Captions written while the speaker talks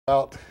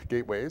about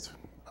gateways,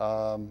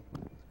 a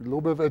little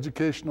bit of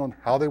education on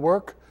how they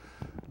work,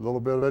 a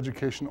little bit of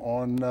education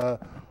on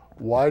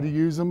why to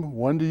use them,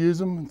 when to use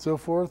them, and so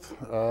forth.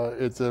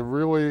 It's a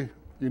really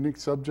unique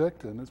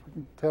subject, and as we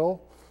can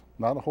tell,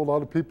 not a whole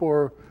lot of people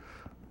are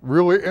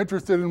really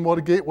interested in what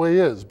a gateway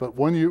is, but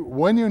when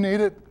you need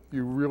it,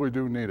 you really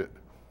do need it.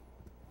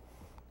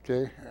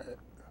 Okay.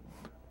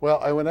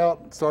 Well, I went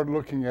out and started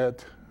looking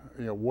at,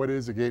 what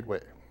is a gateway,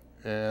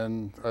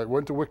 and I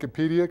went to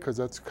Wikipedia because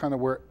that's kind of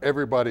where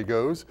everybody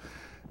goes,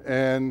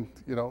 and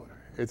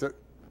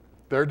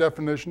their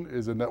definition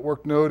is a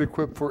network node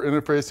equipped for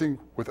interfacing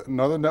with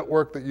another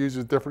network that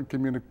uses different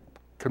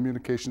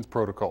communications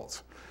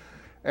protocols.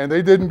 And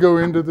they didn't go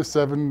into the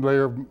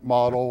 7-layer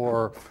model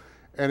or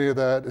any of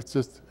that. It's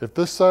just, if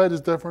this side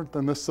is different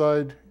than this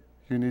side,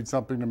 you need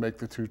something to make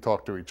the two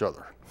talk to each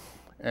other.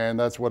 And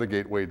that's what a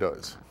gateway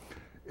does.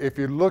 If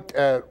you look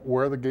at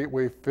where the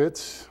gateway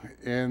fits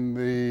in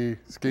the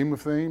scheme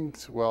of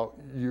things, well,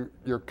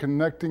 you're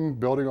connecting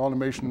building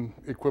automation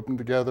equipment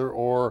together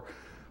or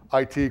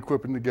IT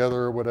equipment together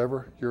or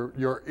whatever.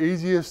 Your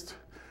easiest,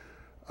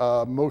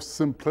 most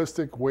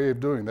simplistic way of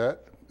doing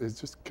that is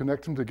just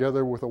connect them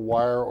together with a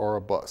wire or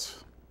a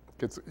bus.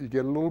 You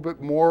get a little bit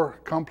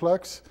more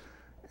complex,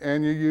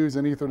 and you use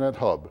an Ethernet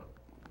hub.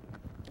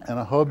 And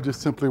a hub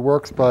just simply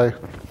works by,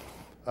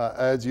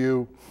 as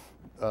you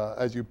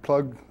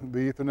plug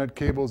the Ethernet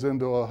cables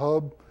into a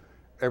hub,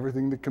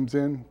 everything that comes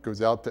in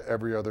goes out to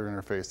every other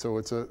interface. So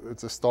it's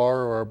a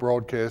star or a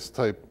broadcast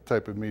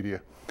type of media.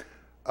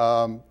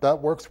 That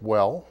works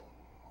well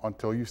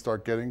until you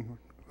start getting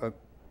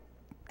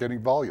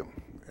volume,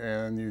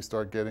 and you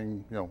start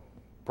getting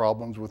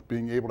problems with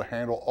being able to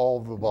handle all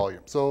of the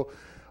volume. So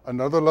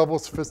another level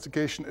of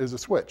sophistication is a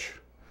switch.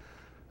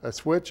 A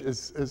switch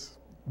is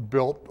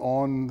built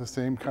on the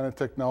same kind of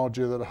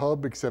technology that a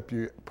hub, except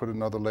you put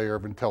another layer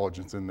of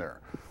intelligence in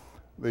there.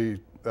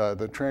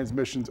 The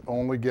transmissions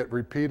only get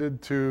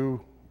repeated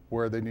to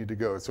where they need to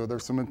go. So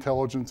there's some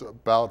intelligence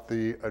about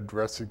the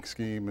addressing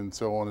scheme and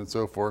so on and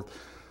so forth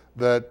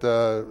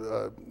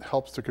that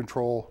helps to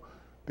control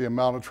the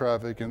amount of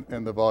traffic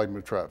and the volume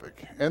of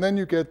traffic. And then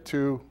you get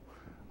to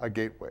a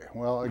gateway.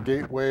 Well, a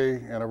gateway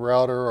and a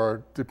router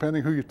are,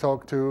 depending who you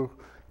talk to,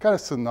 kind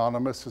of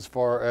synonymous as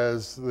far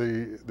as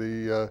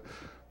the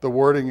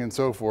wording and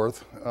so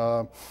forth.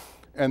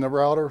 And the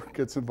router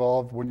gets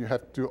involved when you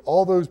have to do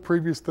all those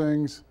previous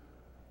things,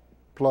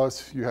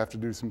 plus you have to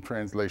do some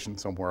translation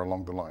somewhere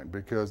along the line,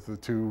 because the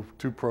two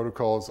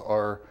protocols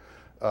are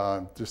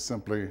just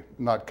simply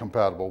not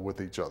compatible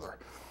with each other.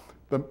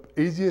 The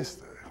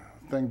easiest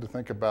thing to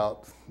think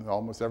about,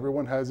 almost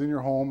everyone has in your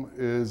home,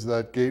 is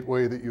that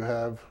gateway that you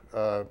have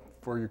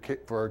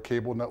for a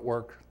cable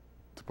network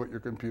to put your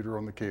computer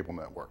on the cable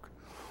network.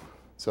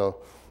 So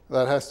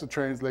that has to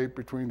translate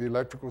between the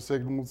electrical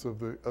signals of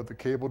the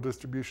cable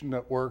distribution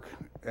network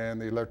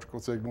and the electrical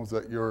signals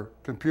that your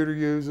computer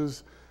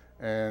uses,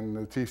 and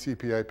the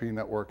TCP/IP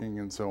networking,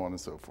 and so on and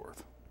so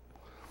forth.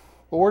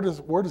 Well, where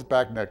does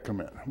BACnet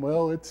come in?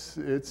 Well, it's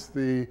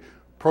the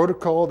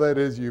protocol that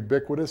is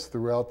ubiquitous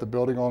throughout the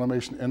building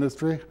automation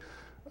industry.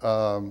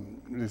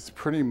 It's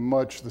pretty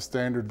much the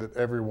standard that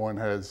everyone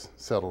has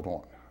settled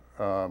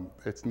on.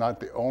 It's not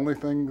the only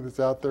thing that's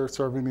out there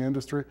serving the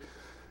industry.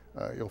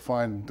 You'll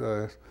find,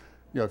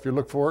 if you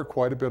look for it,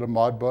 quite a bit of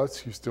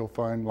Modbus. You still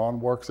find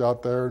LawnWorks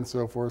out there and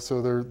so forth.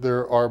 So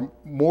there are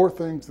more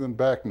things than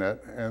BACnet,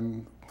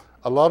 and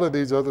a lot of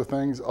these other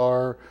things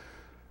are,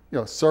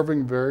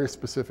 serving very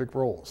specific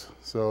roles.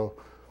 So,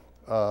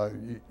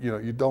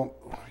 you don't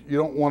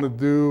want to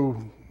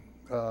do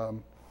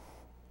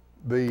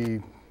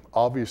the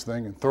obvious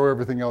thing and throw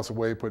everything else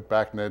away, put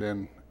BACnet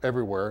in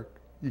everywhere.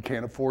 You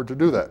can't afford to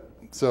do that.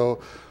 So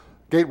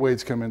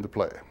gateways come into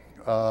play.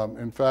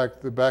 In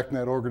fact, the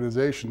BACnet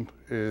organization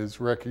is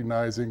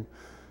recognizing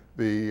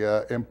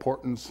the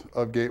importance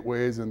of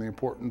gateways and the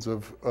importance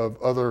of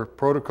other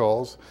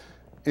protocols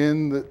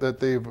in that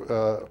they've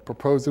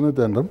proposed an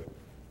addendum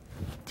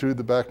to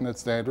the BACnet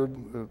standard,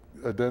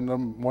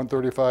 addendum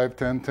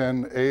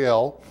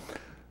 135.10.10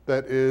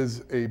 that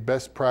is a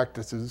best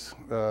practices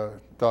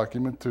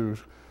document to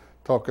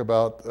talk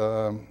about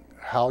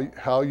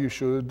how you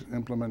should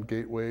implement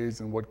gateways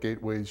and what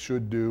gateways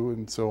should do,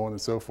 and so on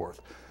and so forth.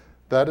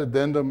 That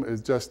addendum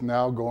is just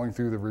now going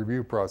through the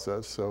review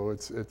process, so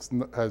it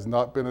has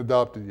not been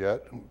adopted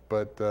yet,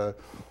 but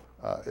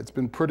it's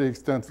been pretty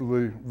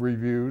extensively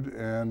reviewed,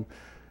 and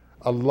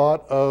a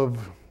lot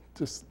of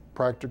just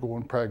practical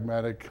and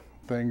pragmatic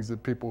things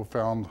that people have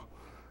found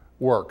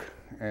work,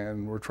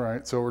 and we're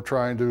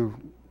trying to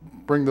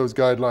bring those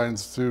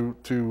guidelines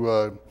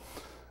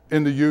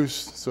into use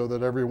so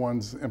that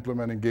everyone's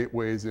implementing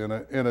gateways in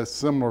a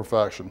similar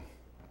fashion.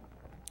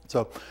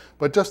 So,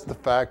 but just the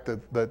fact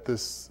that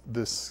this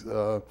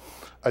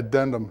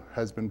addendum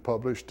has been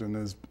published and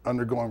is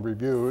undergoing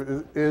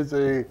review is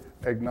a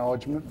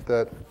acknowledgement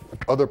that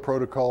other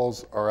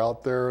protocols are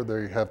out there.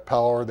 They have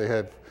power. They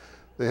have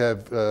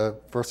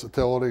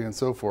versatility and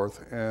so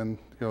forth, and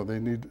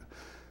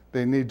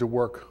they need to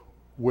work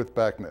with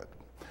BACnet.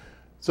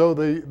 So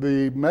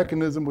the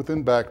mechanism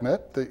within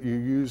BACnet that you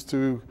use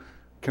to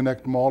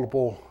connect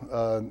multiple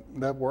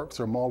networks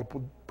or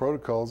multiple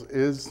protocols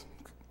is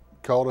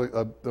called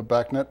a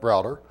BACnet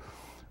router.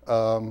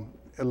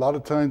 A lot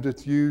of times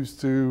it's used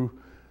to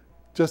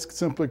just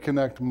simply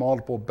connect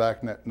multiple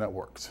BACnet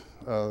networks.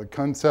 The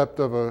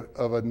concept of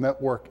a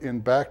network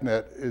in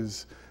BACnet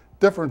is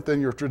different than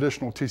your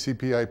traditional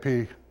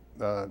TCP/IP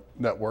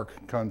network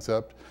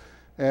concept.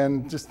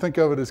 And just think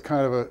of it as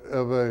kind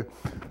of a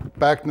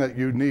BACnet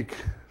unique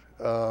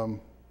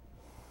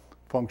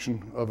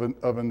function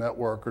of a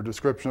network or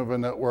description of a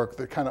network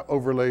that kind of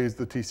overlays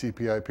the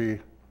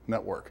TCP/IP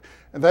network.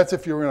 And that's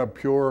if you're in a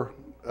pure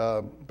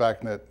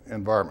BACnet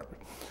environment.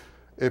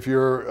 If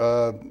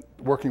you're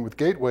working with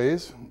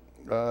gateways,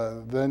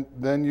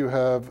 then you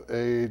have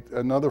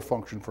another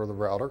function for the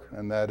router,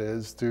 and that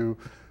is to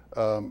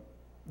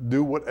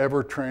do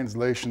whatever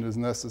translation is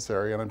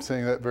necessary. And I'm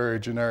saying that very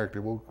generically.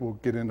 We'll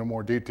get into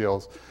more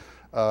details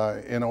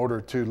in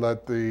order to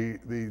let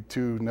the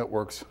two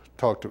networks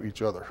talk to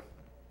each other.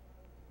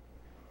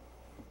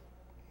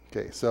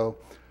 Okay, so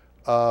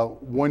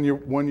when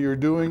you're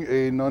doing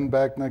a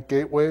non-BACnet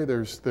gateway,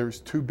 there's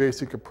two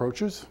basic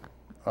approaches.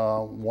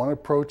 One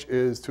approach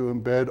is to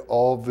embed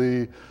all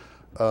the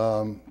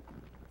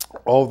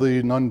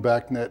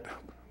non-BACnet,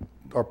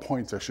 or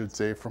points I should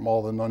say, from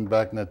all the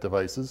non-BACnet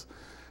devices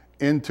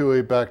into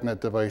a BACnet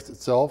device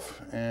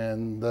itself,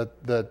 and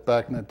that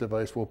BACnet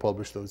device will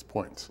publish those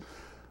points.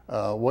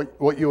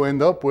 What you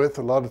end up with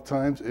a lot of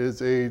times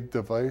is a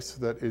device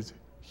that is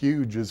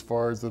huge as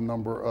far as the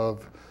number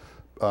of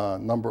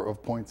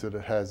points that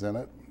it has in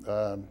it.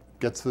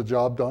 Gets the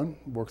job done,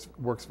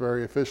 works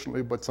very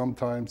efficiently, but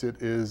sometimes it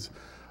is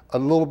a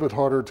little bit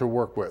harder to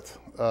work with.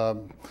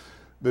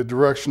 The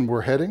direction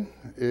we're heading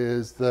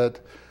is that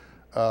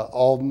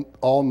all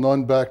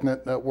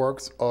non-BACnet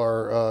networks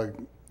are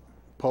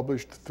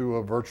published through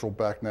a virtual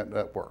BACnet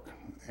network.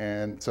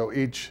 And so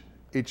each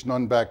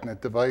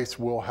non-BACnet device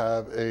will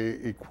have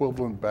a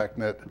equivalent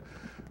BACnet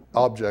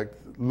object,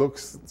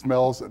 looks,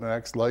 smells, and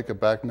acts like a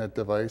BACnet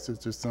device.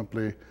 It's just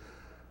simply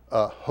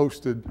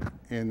hosted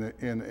in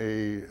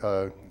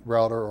a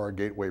router or a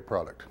gateway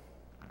product.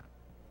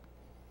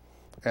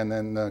 And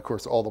then, of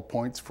course, all the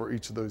points for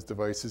each of those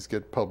devices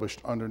get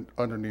published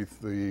underneath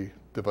the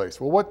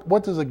device. Well,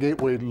 what does a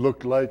gateway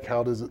look like?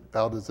 How does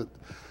it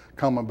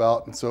come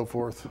about, and so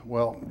forth?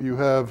 Well, you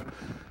have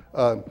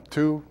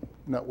two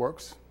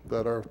networks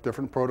that are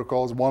different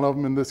protocols. One of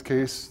them, in this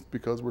case,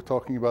 because we're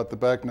talking about the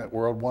BACnet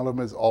world, one of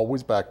them is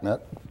always BACnet.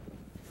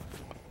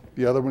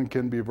 The other one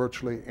can be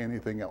virtually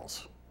anything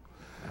else.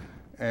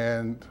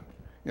 And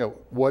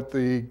what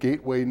the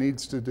gateway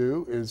needs to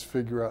do is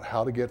figure out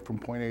how to get from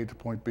point A to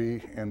point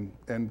B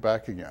and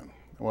back again.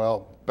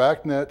 Well,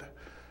 BACnet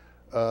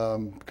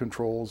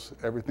controls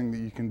everything that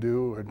you can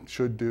do and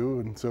should do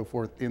and so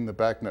forth in the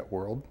BACnet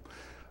world.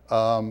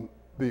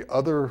 The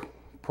other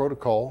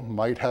protocol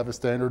might have a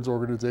standards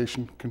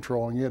organization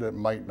controlling it. It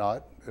might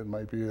not. It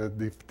might be a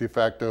de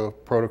facto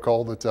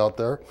protocol that's out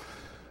there.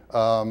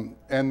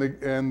 And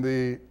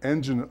the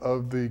engine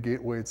of the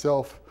gateway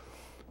itself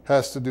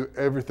has to do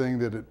everything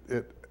that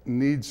it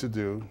needs to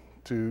do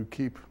to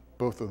keep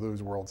both of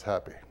those worlds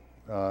happy.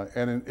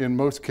 And in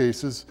most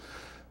cases,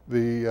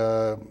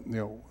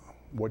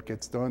 what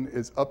gets done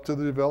is up to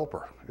the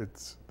developer.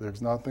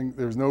 There's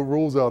no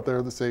rules out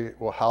there that say,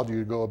 well, how do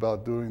you go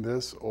about doing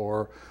this,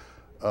 or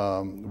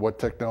what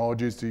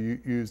technologies do you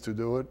use to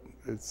do it?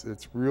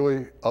 It's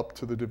really up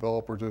to the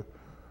developer to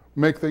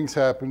make things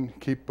happen,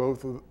 keep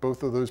both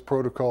of those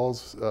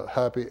protocols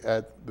happy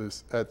at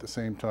the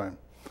same time.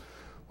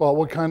 Well,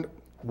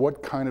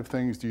 what kind of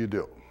things do you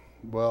do?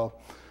 Well,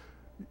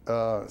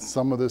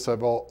 some of this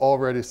I've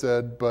already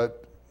said,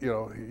 but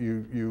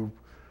you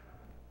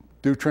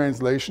do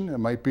translation. It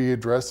might be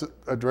address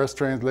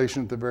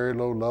translation at the very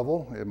low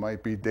level. It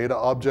might be data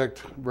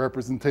object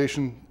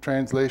representation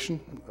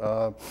translation.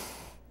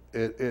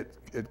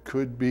 It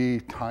could be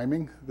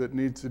timing that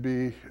needs to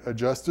be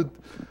adjusted.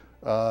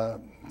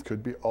 It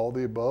could be all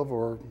the above,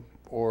 or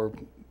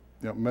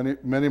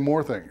many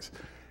more things.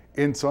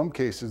 In some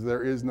cases,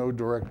 there is no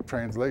direct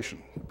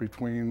translation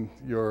between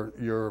your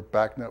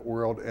BACnet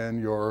world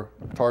and your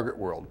target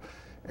world.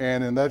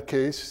 And in that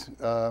case,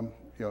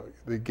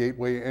 the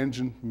gateway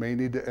engine may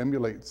need to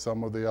emulate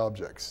some of the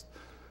objects.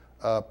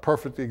 A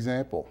perfect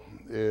example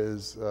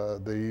is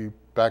the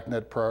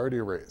BACnet priority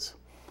arrays.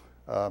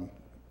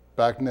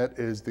 BACnet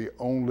is the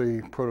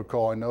only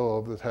protocol I know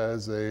of that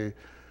has a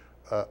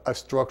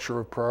structure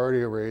of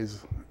priority arrays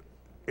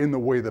in the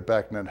way that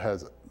BACnet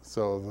has it.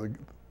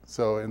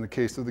 So in the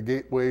case of the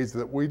gateways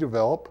that we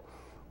develop,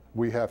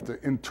 we have to,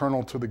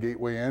 internal to the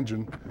gateway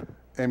engine,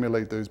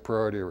 emulate those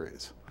priority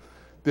arrays.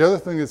 The other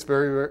thing that's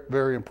very,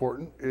 very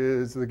important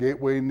is the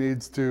gateway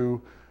needs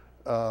to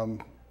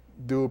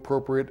do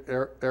appropriate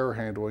error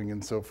handling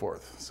and so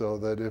forth, so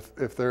that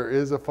if there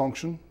is a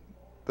function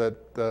that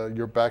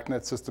your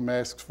BACnet system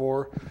asks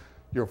for,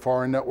 your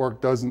foreign network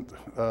doesn't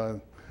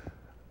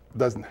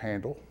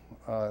handle,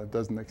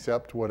 doesn't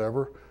accept,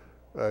 whatever,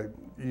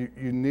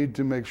 you need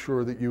to make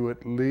sure that you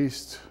at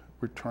least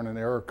return an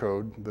error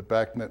code. The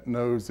BACnet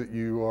knows that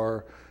you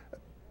are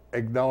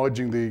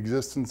acknowledging the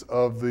existence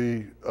of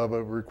a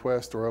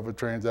request or of a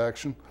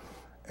transaction,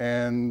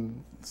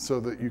 and so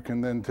that you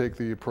can then take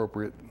the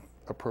appropriate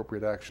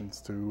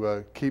actions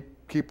to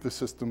keep the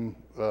system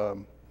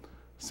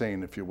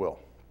sane, if you will.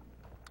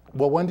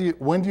 Well, when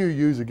do you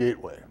use a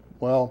gateway?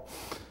 Well,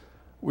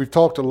 we've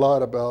talked a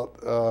lot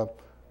about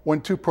when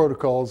two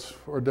protocols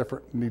are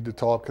different, need to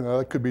talk. And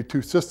that could be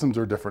two systems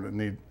are different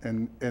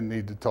and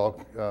need to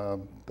talk.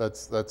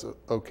 That's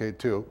okay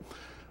too.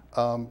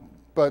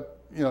 But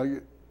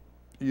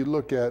you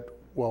look at,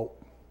 well,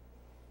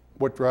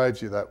 what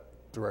drives you that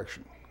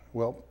direction?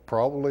 Well,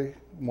 probably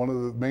one of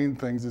the main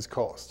things is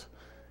cost.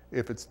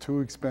 If it's too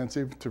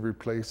expensive to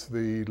replace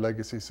the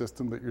legacy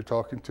system that you're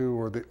talking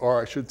to,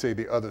 or I should say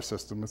the other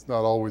system, it's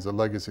not always a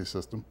legacy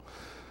system,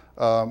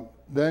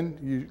 then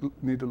you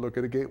need to look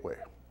at a gateway.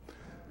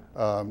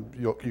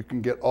 You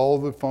can get all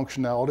the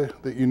functionality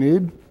that you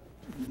need.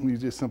 You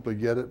just simply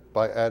get it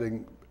by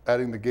adding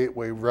the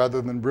gateway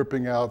rather than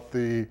ripping out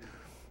the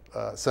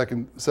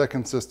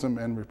second system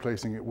and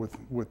replacing it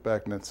with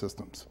BACnet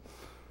systems.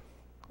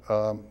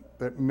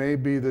 It may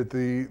be that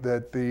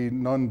the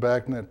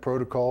non-BACnet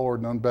protocol or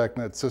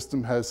non-BACnet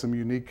system has some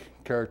unique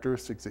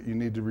characteristics that you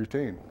need to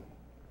retain.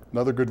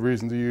 Another good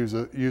reason to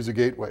use a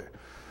gateway.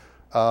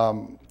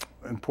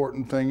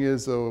 Important thing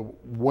is,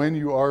 when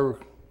you are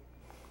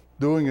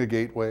doing a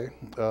gateway,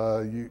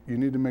 you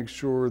need to make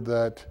sure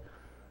that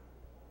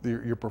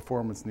your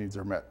performance needs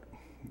are met.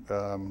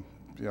 And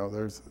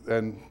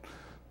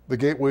the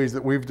gateways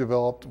that we've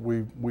developed,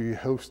 we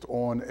host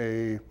on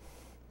a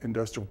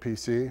industrial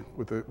PC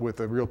with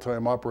a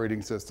real-time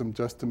operating system,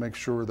 just to make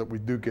sure that we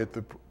do get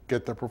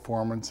the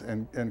performance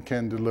and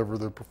can deliver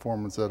the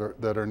performance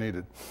that are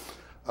needed.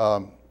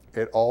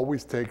 It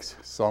always takes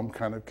some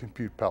kind of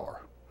compute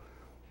power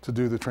to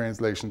do the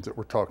translations that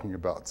we're talking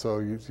about. So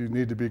you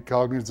need to be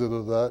cognizant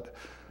of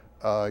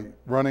that.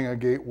 Running a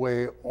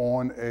gateway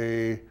on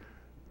a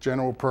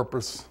general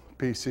purpose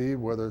PC,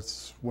 whether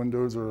it's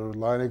Windows or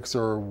Linux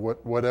or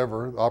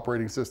whatever, the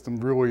operating system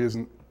really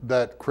isn't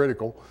that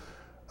critical,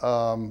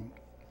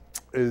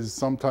 is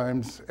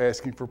sometimes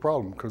asking for a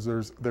problem, because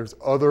there's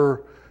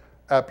other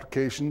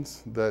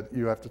applications that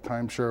you have to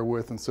timeshare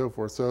with and so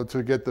forth. So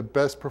to get the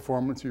best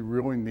performance, you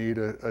really need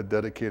a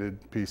dedicated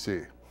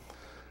PC.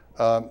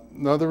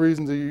 Another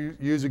reason to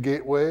use a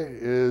gateway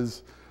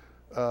is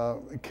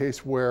in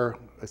case where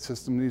a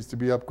system needs to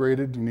be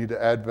upgraded, you need to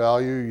add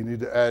value, you need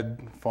to add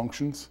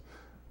functions,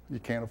 you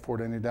can't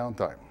afford any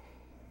downtime.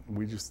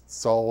 We just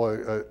saw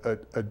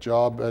a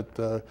job at,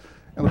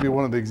 it'll be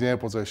one of the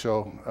examples I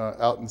show,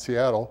 out in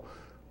Seattle,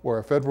 where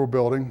a federal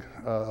building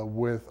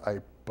with, I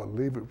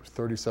believe it was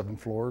 37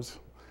 floors,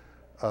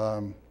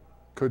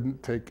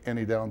 couldn't take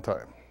any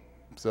downtime.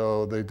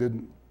 So they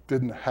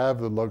didn't have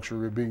the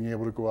luxury of being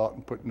able to go out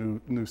and put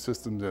new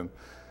systems in.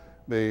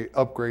 They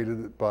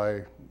upgraded it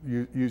by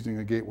using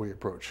a gateway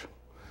approach.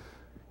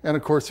 And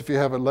of course, if you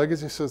have a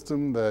legacy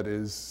system that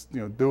is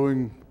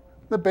doing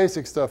the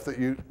basic stuff that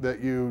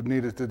you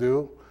needed to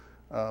do,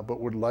 but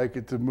would like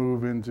it to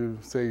move into,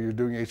 say you're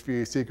doing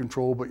HVAC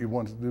control, but you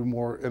want to do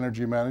more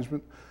energy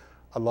management,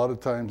 a lot of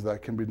times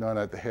that can be done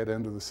at the head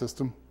end of the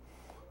system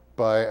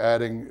by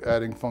adding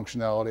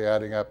functionality,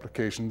 adding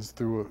applications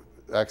through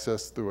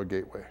access through a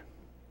gateway.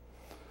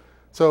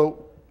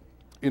 So,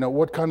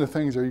 what kind of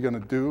things are you going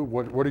to do?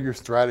 What are your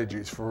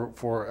strategies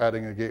for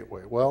adding a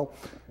gateway? Well,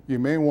 you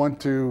may want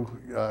to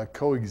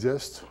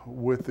coexist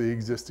with the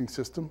existing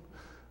system.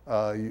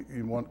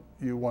 You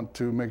want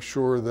to make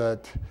sure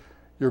that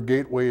your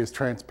gateway is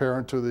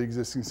transparent to the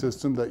existing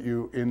system, that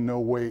you in no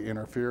way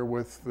interfere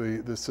with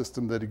the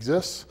system that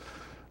exists.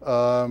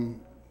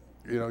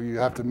 You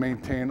have to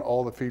maintain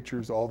all the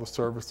features, all the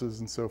services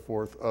and so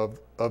forth of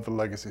the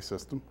legacy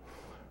system.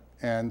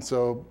 And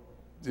so,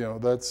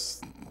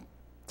 that's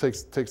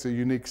takes a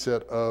unique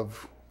set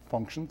of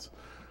functions.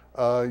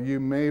 You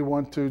may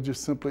want to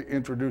just simply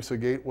introduce a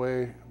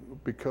gateway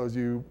because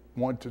you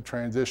want to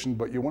transition,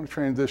 but you want to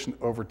transition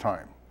over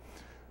time.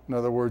 In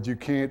other words, you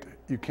can't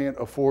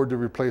afford to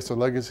replace a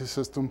legacy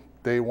system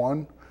day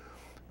one.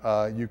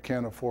 You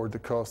can't afford the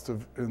cost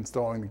of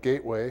installing the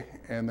gateway,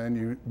 and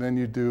then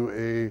you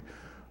do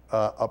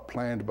a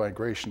planned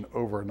migration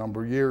over a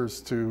number of years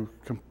to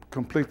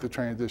complete the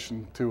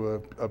transition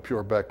to a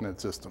pure BACnet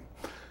system.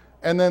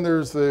 And then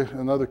there's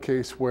another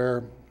case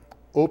where,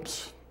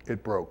 oops,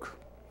 it broke.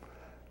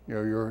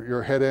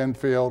 Your head end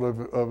failed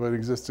of an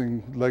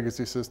existing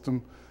legacy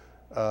system.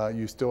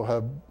 You still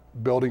have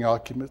building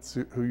occupants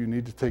who you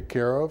need to take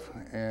care of,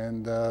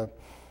 and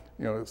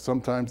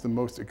sometimes the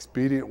most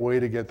expedient way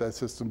to get that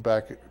system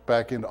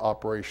back into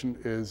operation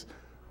is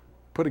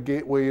put a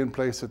gateway in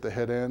place at the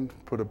head end,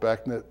 put a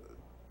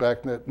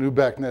new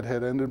BACnet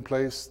head end in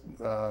place,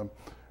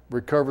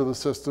 recover the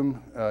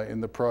system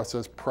in the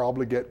process,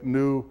 probably get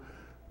new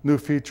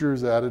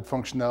features, added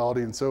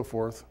functionality and so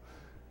forth,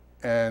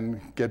 and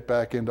get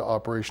back into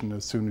operation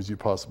as soon as you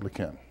possibly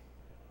can.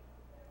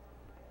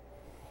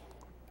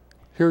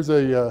 Here's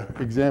a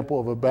example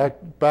of a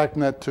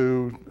BACnet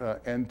to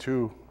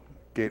N2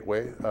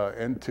 gateway.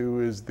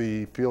 N2 is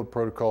the field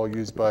protocol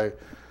used by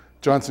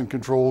Johnson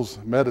Controls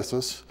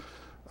Medisys.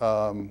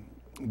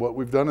 What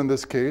we've done in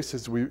this case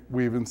is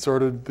we've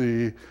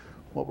inserted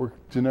what we're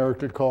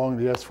generically calling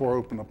the S4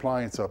 open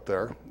appliance up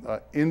there,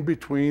 in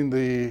between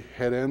the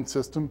head-end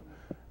system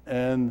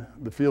and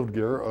the field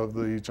gear of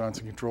the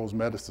Johnson Controls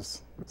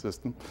Medisys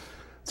system.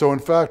 So in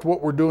fact,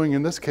 what we're doing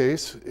in this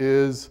case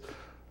is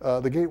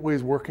the gateway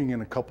is working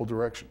in a couple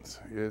directions.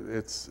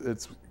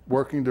 It's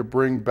working to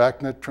bring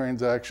BACnet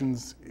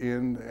transactions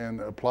in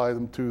and apply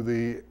them to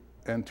the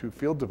N2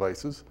 field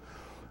devices.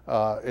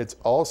 It's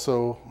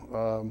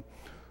also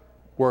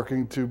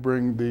working to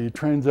bring the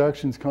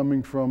transactions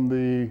coming from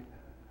the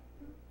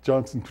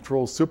Johnson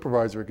Controls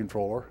supervisory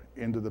controller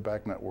into the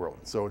BACnet world.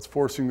 So it's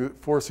forcing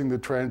the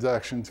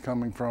transactions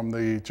coming from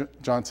the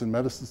Johnson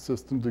Medisys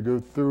system to go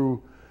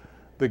through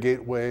the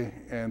gateway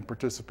and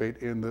participate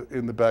in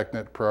the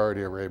BACnet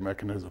priority array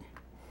mechanism.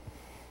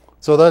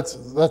 So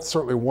that's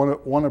certainly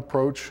one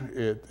approach.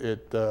 It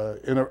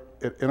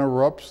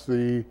interrupts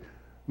the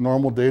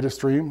normal data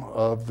stream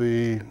of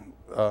the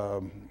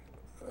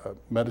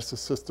Medisys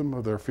system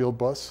of their field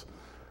bus.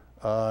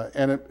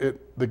 And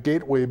the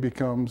gateway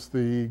becomes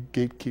the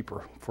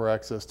gatekeeper for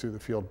access to the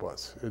field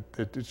bus.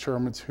 It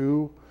determines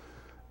who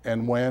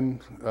and when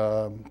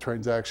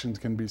transactions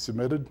can be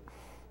submitted,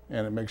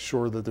 and it makes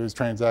sure that those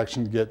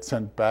transactions get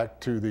sent back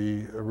to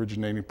the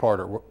originating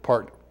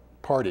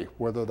party,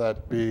 whether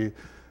that be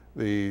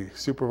the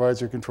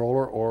supervisor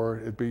controller or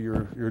it be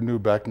your new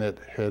BACnet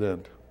head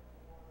end.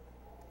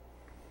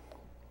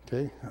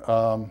 Okay.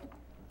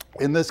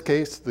 In this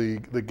case, the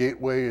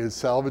gateway is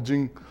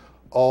salvaging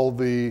all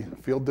the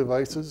field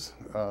devices.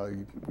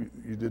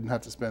 You didn't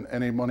have to spend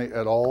any money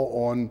at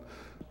all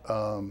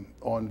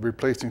on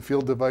replacing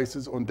field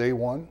devices on day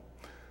one.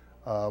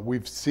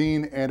 We've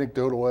seen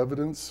anecdotal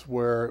evidence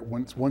where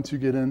once you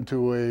get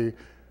into a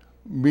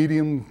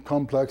medium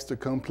complex to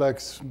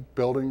complex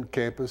building,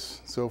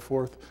 campus, so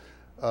forth,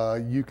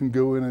 you can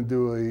go in and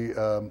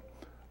do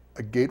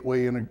a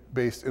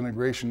gateway-based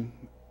integration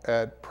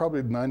at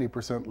probably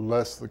 90%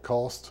 less the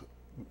cost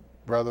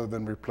rather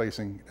than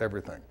replacing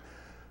everything.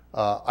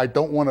 I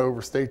don't want to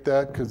overstate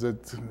that because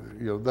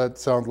that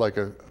sounds like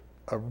a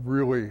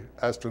really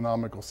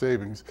astronomical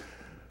savings.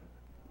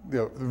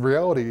 The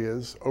reality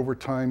is, over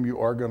time, you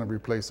are going to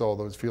replace all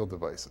those field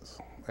devices,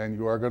 and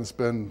you are going to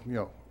spend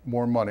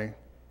more money.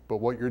 But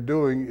what you're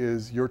doing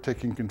is you're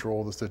taking control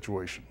of the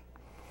situation.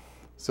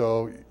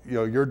 So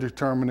you're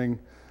determining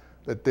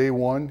that day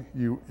one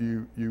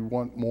you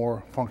want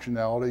more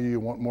functionality,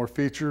 you want more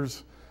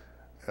features.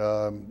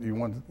 You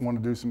want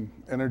to do some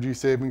energy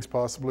savings,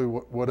 possibly,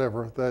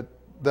 whatever.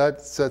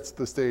 That sets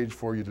the stage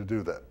for you to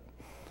do that.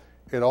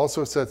 It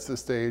also sets the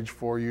stage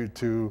for you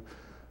to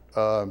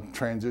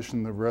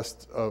transition the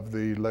rest of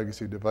the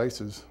legacy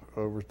devices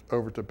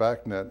over to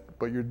BACnet,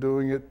 but you're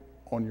doing it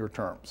on your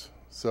terms.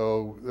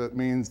 So that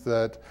means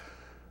that,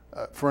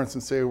 for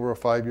instance, say over a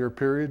 5-year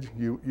period,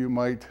 you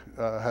might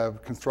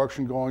have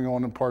construction going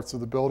on in parts of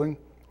the building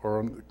or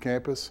on the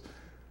campus.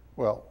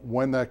 Well,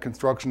 when that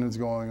construction is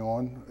going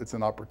on, it's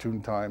an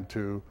opportune time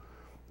to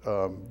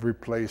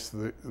replace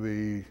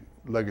the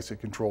legacy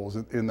controls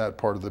in that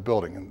part of the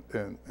building,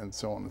 and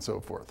so on and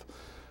so forth.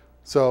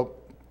 So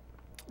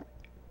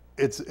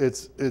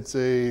it's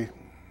a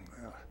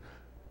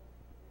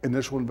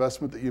initial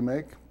investment that you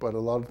make, but a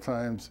lot of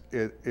times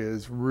it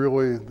is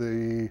really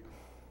the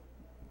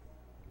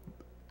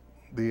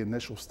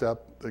initial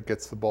step that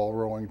gets the ball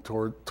rolling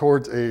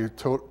towards a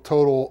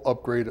total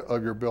upgrade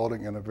of your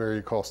building in a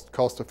very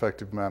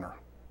cost-effective manner.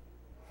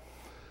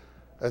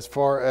 As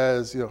far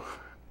as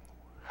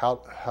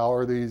how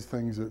are these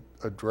things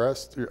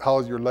addressed? How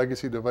is your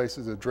legacy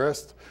devices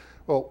addressed?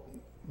 Well,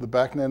 the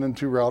BACnet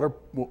N2 router,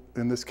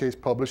 in this case,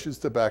 publishes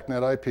to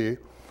BACnet IP.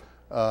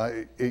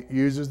 It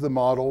uses the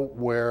model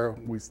where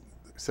we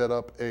set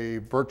up a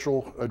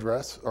virtual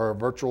address or a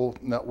virtual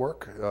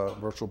network,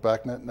 virtual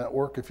BACnet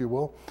network, if you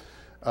will.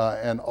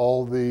 And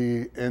all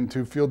the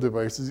N2 field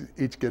devices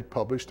each get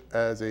published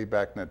as a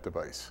BACnet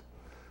device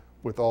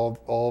with all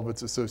of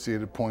its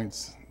associated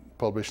points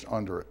published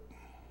under it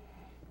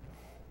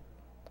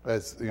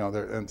as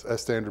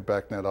as standard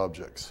BACnet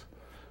objects.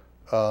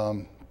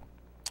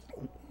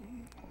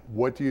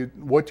 What do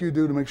you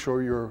do to make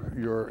sure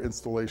your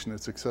installation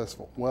is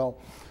successful? Well,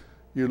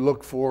 you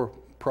look for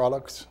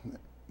products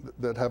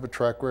that have a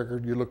track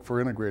record. You look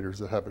for integrators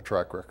that have a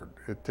track record.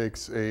 It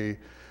takes a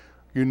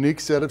unique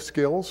set of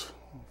skills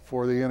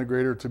for the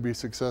integrator to be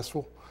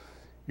successful.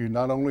 You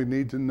not only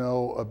need to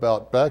know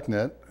about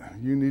BACnet,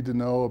 you need to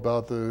know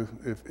about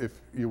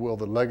if you will,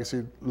 the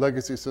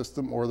legacy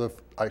system, or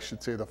I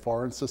should say the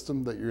foreign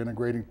system that you're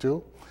integrating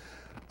to.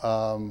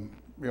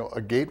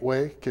 A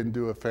gateway can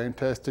do a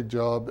fantastic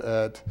job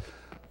at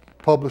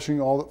finding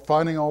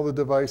all the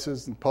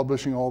devices and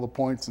publishing all the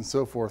points and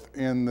so forth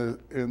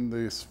in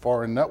this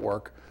foreign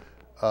network.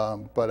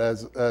 But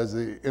as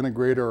the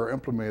integrator or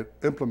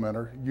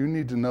implementer, you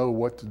need to know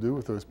what to do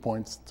with those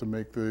points to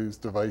make those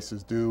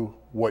devices do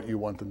what you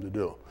want them to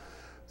do.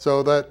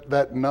 So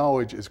that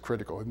knowledge is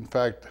critical. In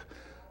fact,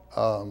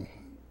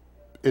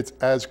 it's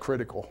as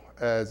critical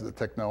as the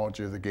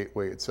technology of the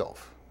gateway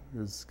itself.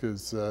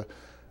 Because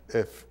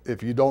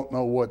if you don't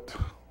know what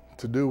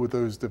to do with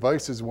those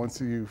devices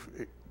once you've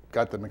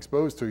got them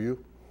exposed to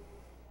you,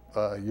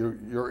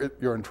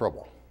 you're in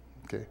trouble.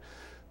 Okay.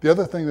 The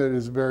other thing that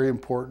is very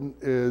important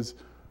is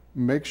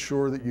make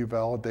sure that you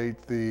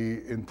validate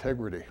the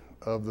integrity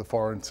of the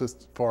foreign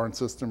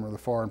system or the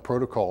foreign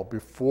protocol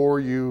before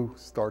you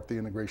start the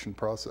integration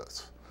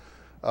process.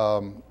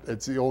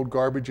 It's the old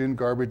garbage in,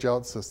 garbage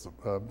out system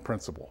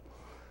principle.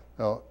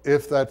 Now,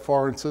 if that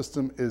foreign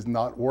system is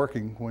not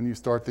working when you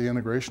start the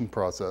integration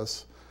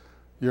process,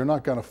 you're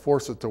not going to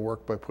force it to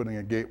work by putting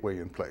a gateway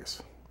in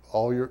place.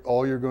 All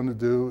you're going to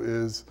do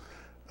is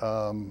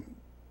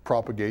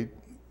propagate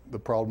the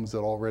problems that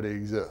already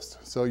exist.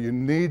 So you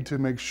need to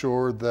make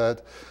sure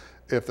that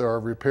if there are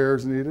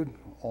repairs needed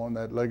on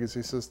that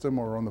legacy system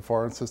or on the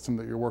foreign system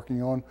that you're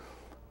working on,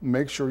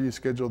 make sure you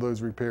schedule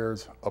those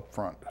repairs up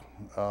front.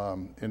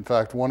 In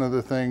fact, one of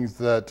the things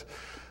that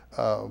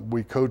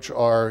we coach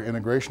our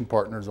integration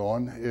partners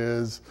on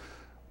is,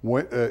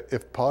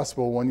 if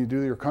possible, when you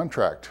do your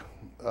contract,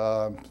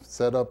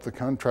 set up the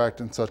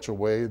contract in such a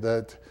way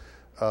that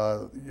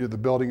you're the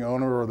building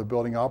owner or the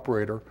building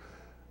operator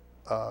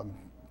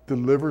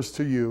delivers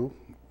to you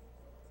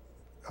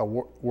a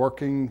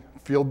working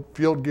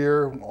field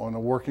gear on a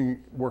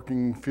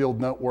working field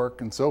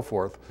network and so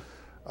forth,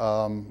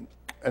 and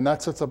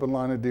that sets up a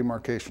line of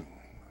demarcation.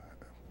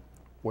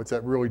 What's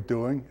that really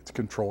doing? It's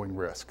controlling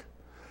risk.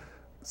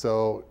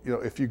 So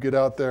if you get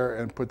out there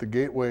and put the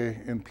gateway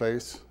in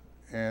place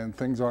and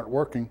things aren't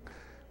working,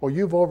 well,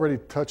 you've already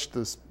touched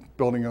this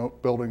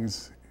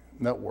building's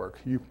network.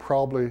 You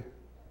probably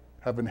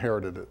have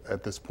inherited it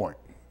at this point.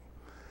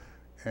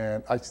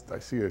 And I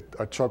see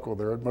a chuckle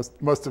there.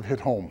 It must have hit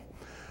home.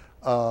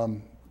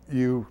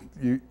 You've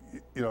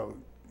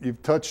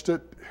touched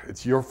it.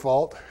 It's your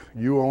fault.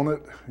 You own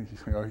it.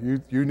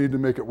 You need to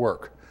make it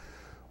work.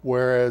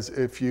 Whereas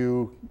if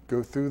you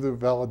go through the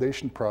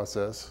validation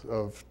process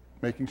of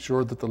making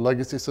sure that the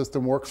legacy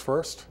system works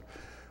first,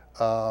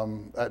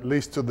 at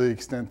least to the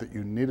extent that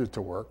you need it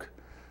to work,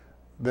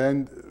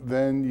 then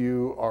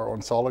you are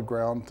on solid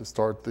ground to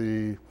start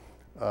the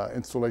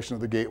installation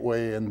of the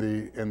gateway and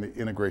the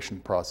integration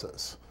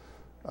process.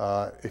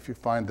 If you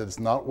find that it's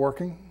not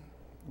working,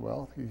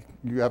 well,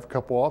 you have a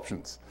couple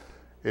options.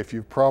 If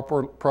you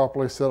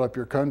properly set up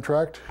your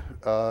contract,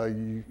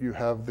 you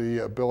have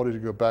the ability to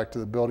go back to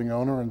the building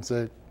owner and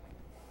say,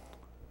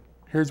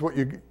 here's what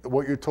you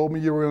told me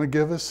you were going to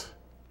give us.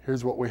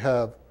 Here's what we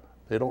have.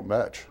 They don't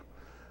match.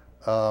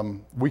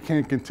 We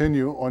can't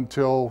continue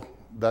until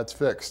that's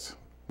fixed.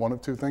 One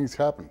of two things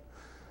happen: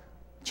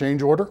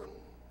 change order,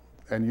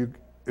 and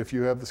if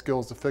you have the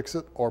skills to fix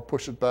it, or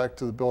push it back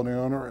to the building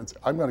owner and say,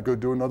 I'm going to go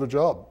do another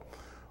job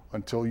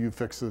until you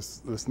fix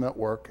this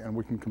network, and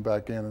we can come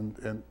back in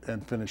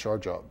and finish our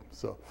job.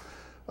 So,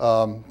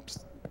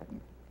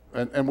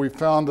 and we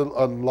found a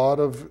lot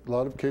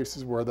of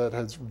cases where that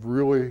has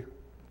really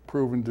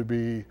proven to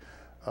be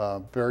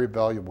very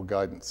valuable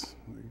guidance,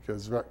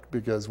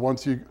 because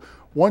once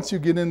you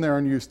get in there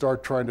and you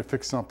start trying to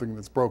fix something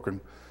that's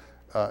broken,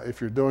 if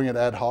you're doing it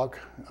ad hoc,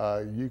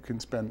 you can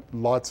spend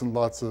lots and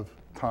lots of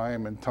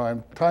time, and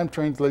time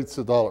translates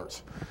to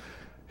dollars.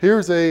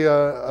 Here's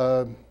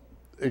a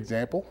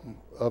example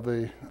of a,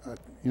 you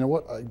know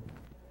what, I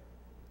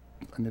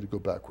need to go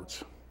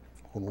backwards.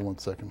 Hold on one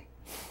second.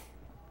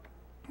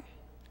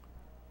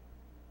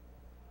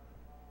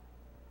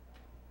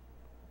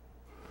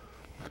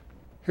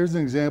 Here's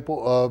an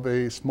example of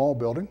a small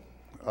building.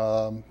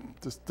 I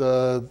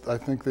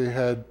think they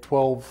had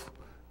 12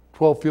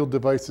 field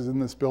devices in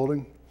this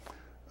building.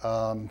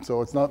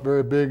 So it's not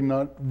very big,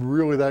 not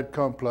really that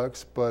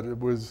complex, but it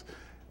was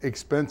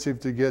expensive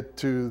to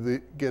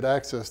get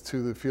access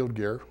to the field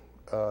gear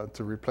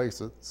to replace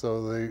it.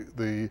 So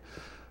the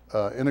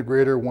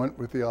integrator went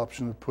with the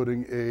option of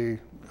putting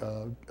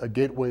a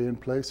gateway in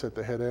place at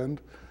the head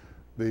end.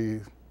 The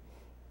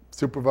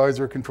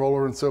supervisor,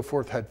 controller, and so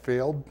forth had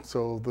failed,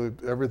 so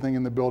everything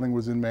in the building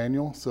was in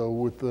manual. So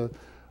with a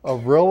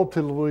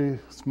relatively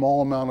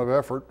small amount of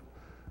effort,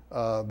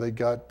 they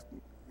got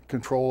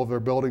control of their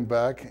building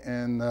back,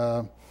 and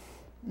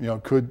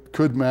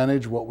could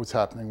manage what was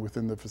happening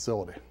within the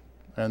facility.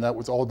 And that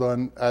was all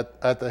done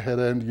at the head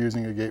end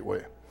using a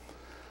gateway.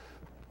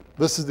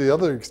 This is the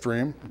other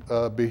extreme,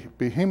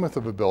 behemoth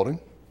of a building.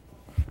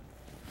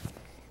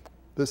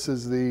 This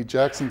is the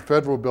Jackson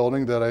Federal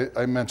building that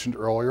I mentioned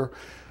earlier.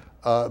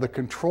 The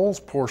controls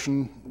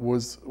portion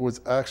was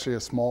actually a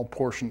small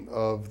portion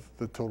of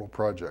the total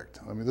project.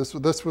 I mean,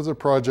 this was a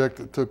project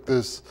that took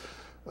this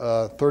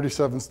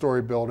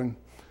 37-story building,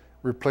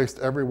 replaced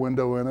every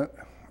window in it,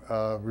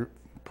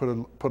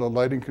 put a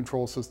lighting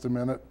control system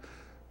in it,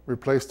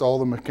 replaced all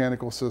the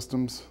mechanical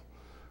systems,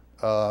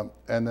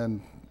 and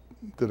then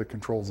did a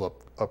controls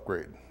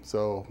upgrade.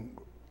 So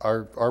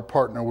our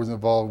partner was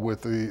involved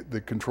with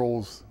the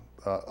controls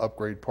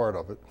upgrade part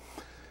of it.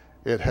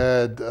 It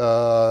had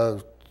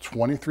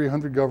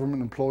 2,300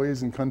 government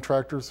employees and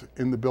contractors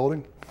in the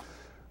building.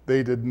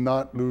 They did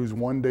not lose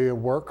one day of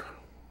work,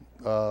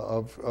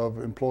 of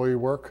employee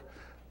work.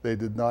 They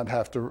did not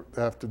have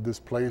to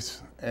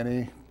displace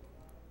any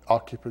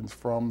occupants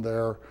from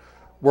their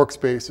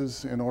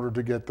workspaces in order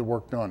to get the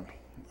work done.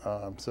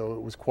 So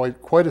it was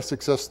quite a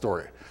success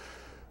story.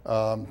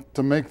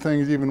 To make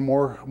things even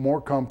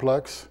more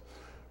complex,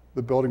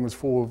 the building was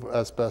full of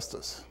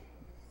asbestos.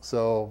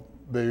 So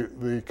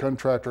the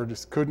contractor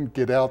just couldn't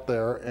get out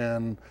there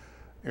and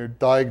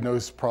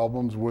diagnose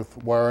problems with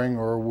wiring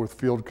or with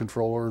field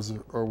controllers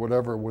or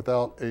whatever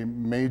without a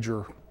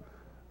major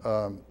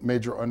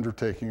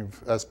undertaking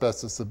of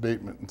asbestos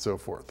abatement and so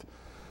forth.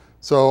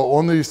 So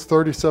on these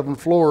 37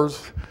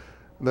 floors,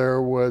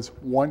 there was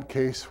one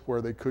case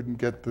where they couldn't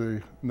get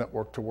the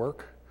network to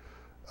work.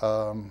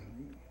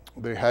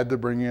 They had to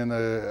bring in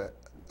a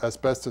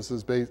asbestos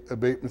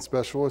abatement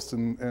specialist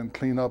and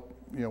clean up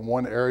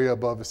one area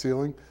above the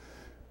ceiling.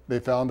 They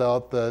found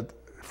out that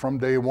from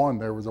day one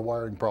there was a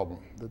wiring problem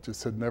that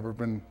just had never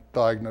been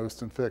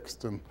diagnosed and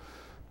fixed, and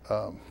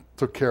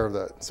took care of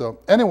that. So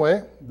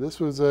anyway, this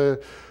was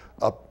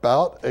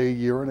about a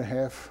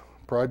 1.5-year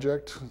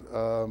project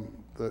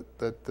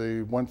that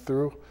they went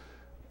through,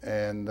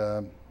 and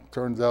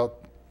turns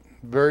out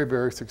very,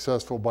 very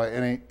successful by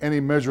any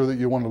measure that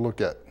you want to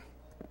look at.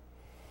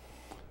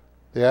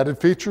 They added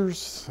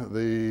features.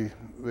 They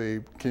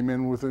came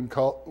in within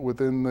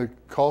the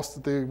cost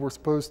that they were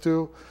supposed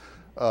to.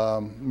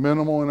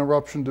 Minimal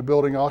interruption to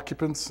building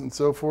occupants and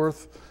so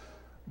forth.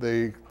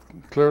 They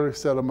clearly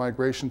set a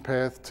migration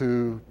path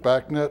to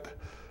BACnet,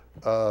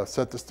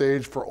 set the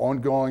stage for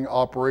ongoing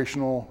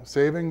operational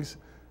savings,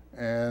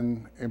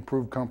 and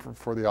improved comfort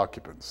for the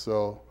occupants.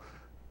 So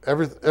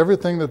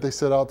everything that they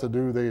set out to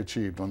do, they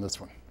achieved on this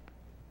one.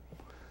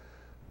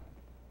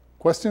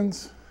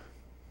 Questions?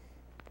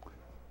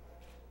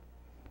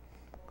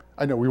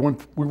 I know we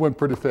went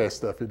pretty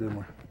fast, Steffi, didn't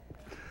we?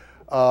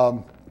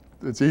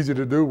 It's easy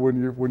to do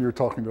when you're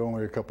talking to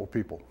only a couple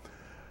people.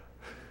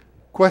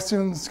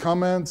 Questions,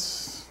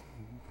 comments?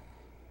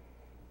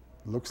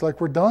 Looks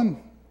like we're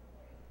done.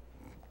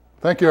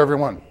 Thank you,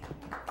 everyone.